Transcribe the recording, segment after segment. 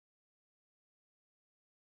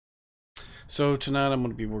So tonight I'm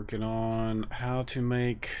going to be working on how to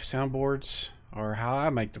make soundboards, or how I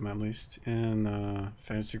make them at least, in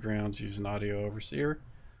Fantasy Grounds using AudioOverseer.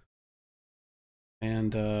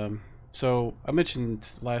 And so I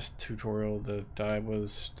mentioned last tutorial that I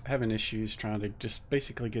was having issues trying to just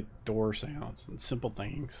basically get door sounds and simple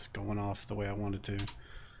things going off the way I wanted to.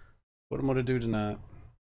 What I'm going to do tonight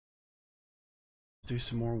is do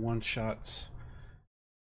some more one-shots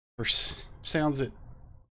for sounds that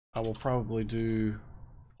I will probably do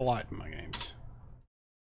a lot in my games.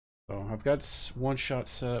 So I've got one shot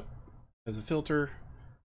set up as a filter,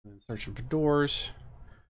 and searching for doors,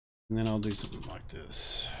 and then I'll do something like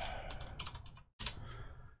this.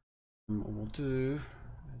 And what we'll do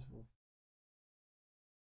is we'll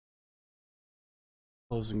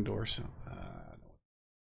closing door sound.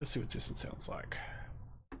 Let's see what this one sounds like.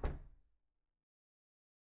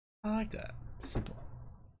 I like that. Simple.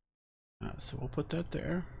 So we'll put that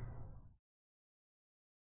there.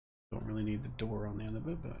 Don't really need the door on the end of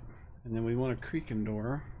it, but and then we want a creaking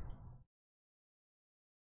door.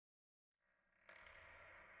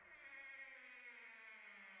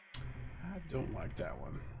 I don't like that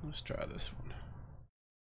one. Let's try this one.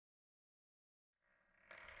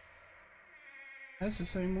 That's the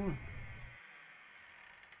same one.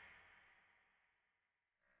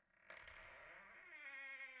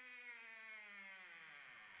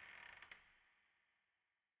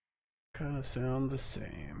 Kind of sound the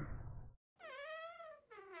same.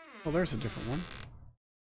 Oh, there's a different one.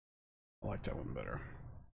 I like that one better.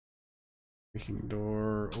 Creaking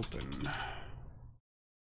door open.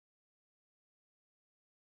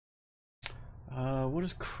 What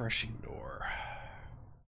is crushing door?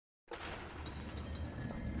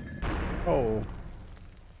 Oh,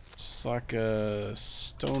 it's like a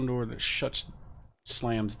stone door that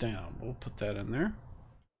slams down. We'll put that in there.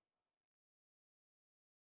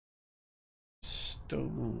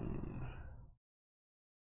 Stone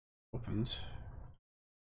opens.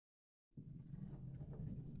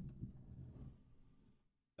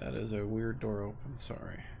 That is a weird door open,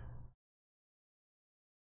 sorry.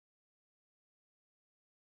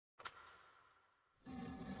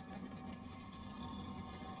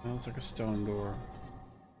 Sounds like a stone door.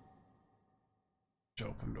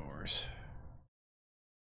 Open doors.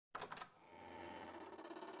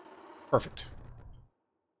 Perfect.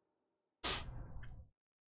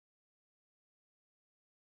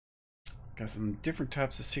 Got some different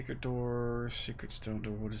types of secret doors. Secret stone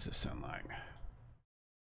door. What does this sound like?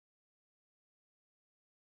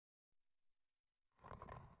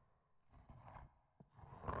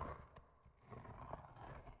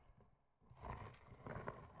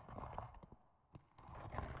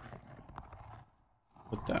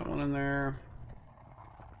 Put that one in there.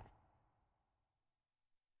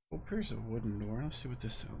 Oh, here's a wooden door. Let's see what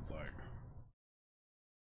this sounds like.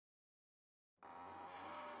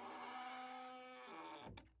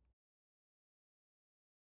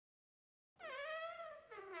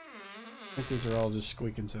 I think these are all just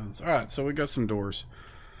squeaking sounds. Alright, so we got some doors.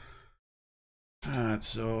 Alright,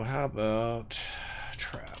 so how about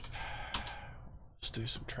trap? Let's do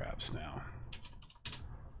some traps now.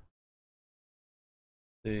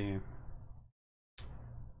 See.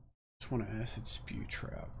 Just want an acid spew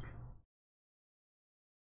trap.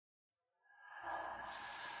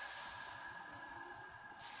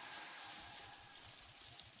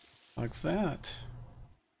 Like that.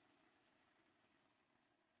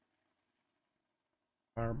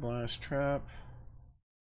 Fire blast trap.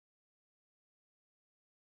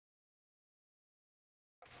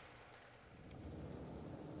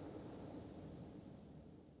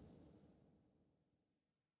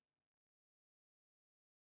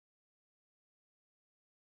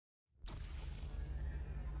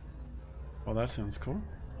 Oh, that sounds cool.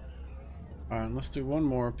 Alright, let's do one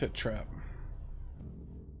more pit trap.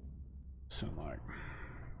 Sound like.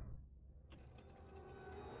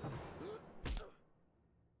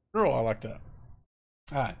 Oh, I like that.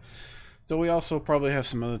 Alright. So we also probably have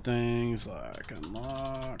some other things like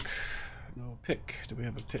unlock. No, pick. Do we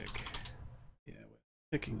have a pick? Yeah,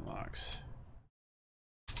 picking locks.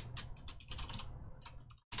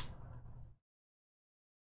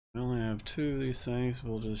 We only have two of these things.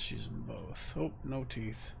 We'll just use them both. Oh, no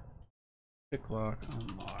teeth. Pick lock,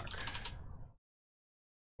 unlock.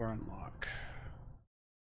 Or unlock.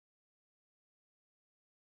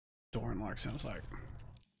 Door unlock sounds like.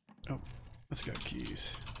 Oh, let's go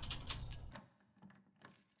keys.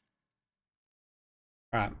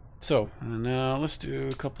 Alright, so now let's do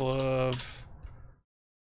a couple of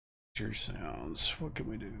creature sounds. What can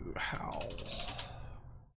we do? Howl.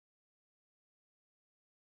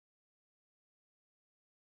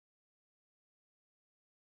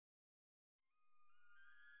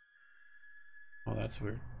 that's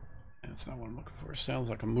weird. That's not what I'm looking for. It sounds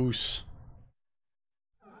like a moose.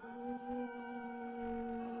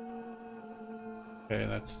 Okay,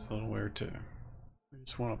 that's a little weird too. We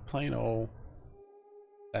just want a plain old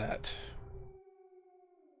that.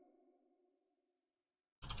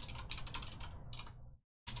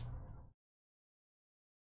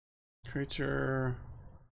 Creature.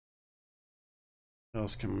 What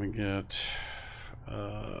else can we get?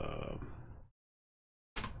 I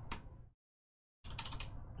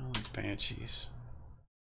like banshees.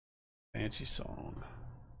 Banshee song.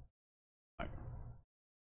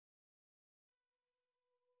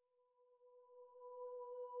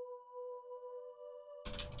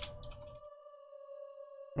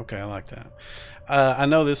 Okay, I like that. I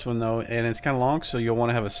know this one though, and it's kind of long, so you'll want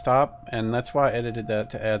to have a stop, and that's why I edited that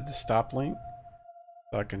to add the stop link,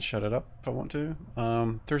 so I can shut it up if I want to.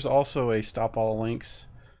 There's also a stop all links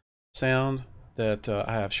sound that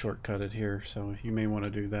I have shortcutted here, so you may want to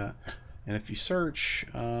do that. And if you search,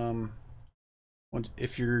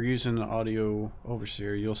 if you're using the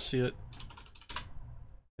AudioOverseer, you'll see it.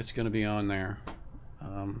 It's going to be on there,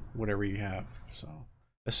 whatever you have. So,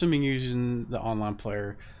 assuming you're using the online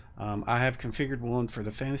player, I have configured one for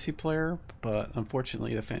the fantasy player, but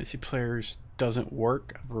unfortunately, the fantasy players doesn't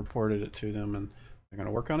work. I've reported it to them, and they're going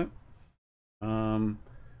to work on it.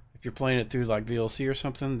 If you're playing it through like VLC or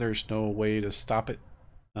something, there's no way to stop it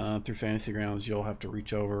through Fantasy Grounds. You'll have to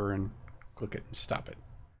reach over and click it and stop it.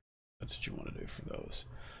 That's what you want to do for those.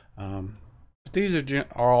 But these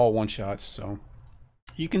are all one shots, so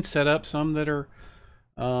you can set up some that are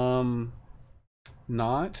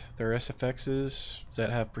not. They're SFXs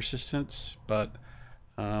that have persistence, but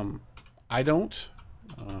I don't.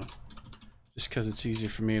 Just because it's easier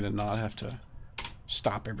for me to not have to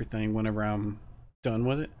stop everything whenever I'm done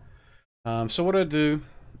with it. So what I do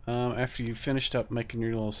after you finished up making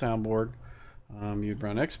your little soundboard, you'd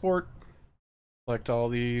run export, select all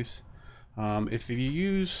these. If you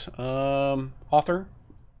use author,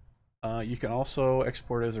 you can also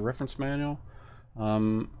export as a reference manual.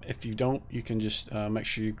 If you don't, you can just make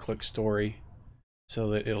sure you click story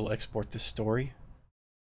so that it'll export this story.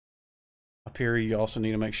 Up here you also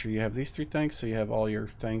need to make sure you have these three things, so you have all your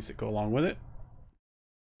things that go along with it.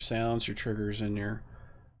 Sounds, your triggers, and your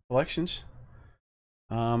collections.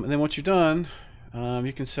 And then once you're done,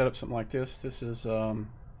 you can set up something like this. This is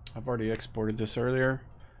I've already exported this earlier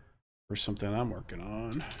for something I'm working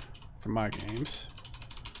on for my games.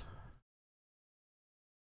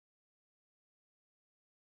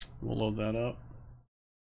 We'll load that up,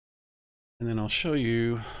 and then I'll show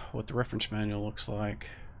you what the reference manual looks like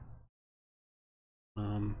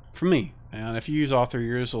for me. And if you use author,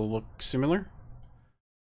 yours will look similar.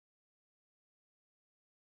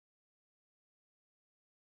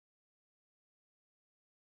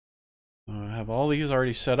 I have all these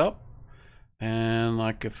already set up, and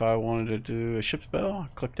like if I wanted to do a ship spell,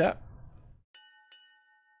 click that.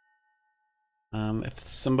 If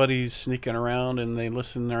somebody's sneaking around and they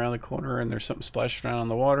listen around the corner and there's something splashed around on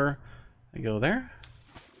the water, they go there.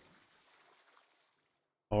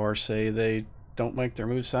 Or say they don't make their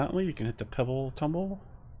move silently, you can hit the pebble tumble.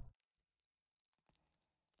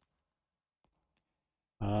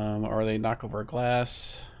 Or they knock over a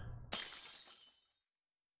glass.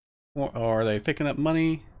 Or are they picking up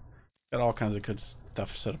money? Got all kinds of good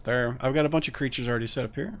stuff set up there. I've got a bunch of creatures already set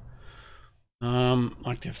up here.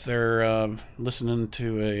 Like if they're listening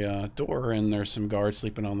to a door and there's some guards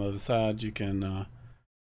sleeping on the other side, you can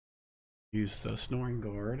use the snoring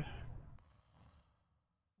guard.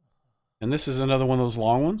 And this is another one of those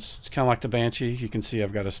long ones. It's kind of like the Banshee. You can see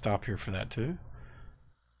I've got to stop here for that too.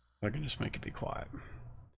 I can just make it be quiet.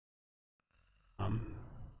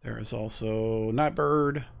 There is also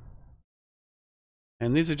Nightbird.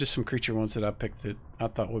 And these are just some creature ones that I picked that I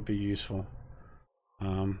thought would be useful.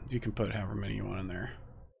 You can put however many you want in there.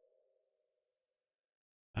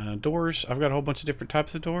 Doors. I've got a whole bunch of different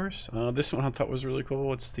types of doors. This one I thought was really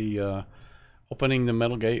cool. It's the opening the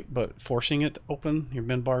metal gate, but forcing it to open your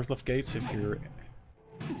bend bars lift gates if you're...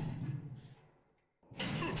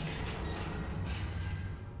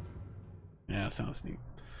 Yeah, sounds neat.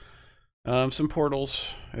 Some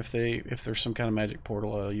portals. If there's some kind of magic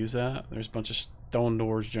portal, I'll use that. There's a bunch of stone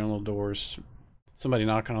doors, general doors. Somebody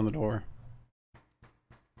knocking on the door.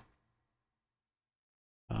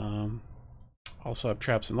 Also have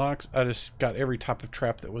traps and locks. I just got every type of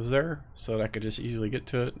trap that was there so that I could just easily get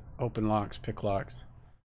to it. Open locks, pick locks.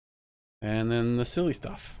 And then the silly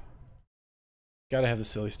stuff. Gotta have the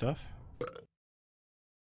silly stuff.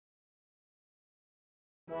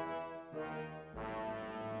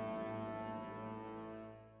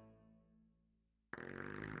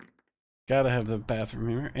 Gotta have the bathroom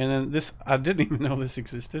here. And then this, I didn't even know this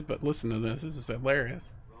existed, but listen to this. This is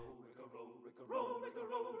hilarious.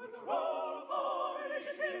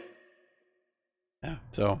 Yeah,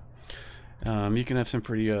 so you can have some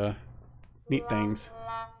pretty neat things.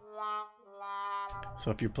 So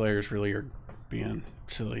if your players really are being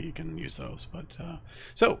silly, you can use those. But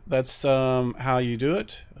so that's how you do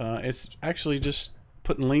it. It's actually just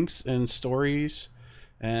putting links in stories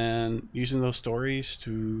and using those stories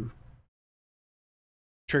to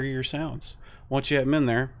trigger your sounds. Once you have them in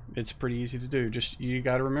there, it's pretty easy to do. Just you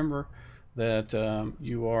got to remember that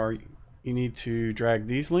you need to drag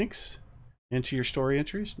these links into your story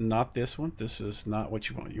entries, not this one. This is not what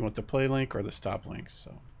you want. You want the play link or the stop links.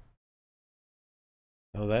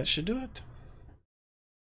 So that should do it.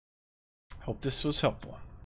 Hope this was helpful.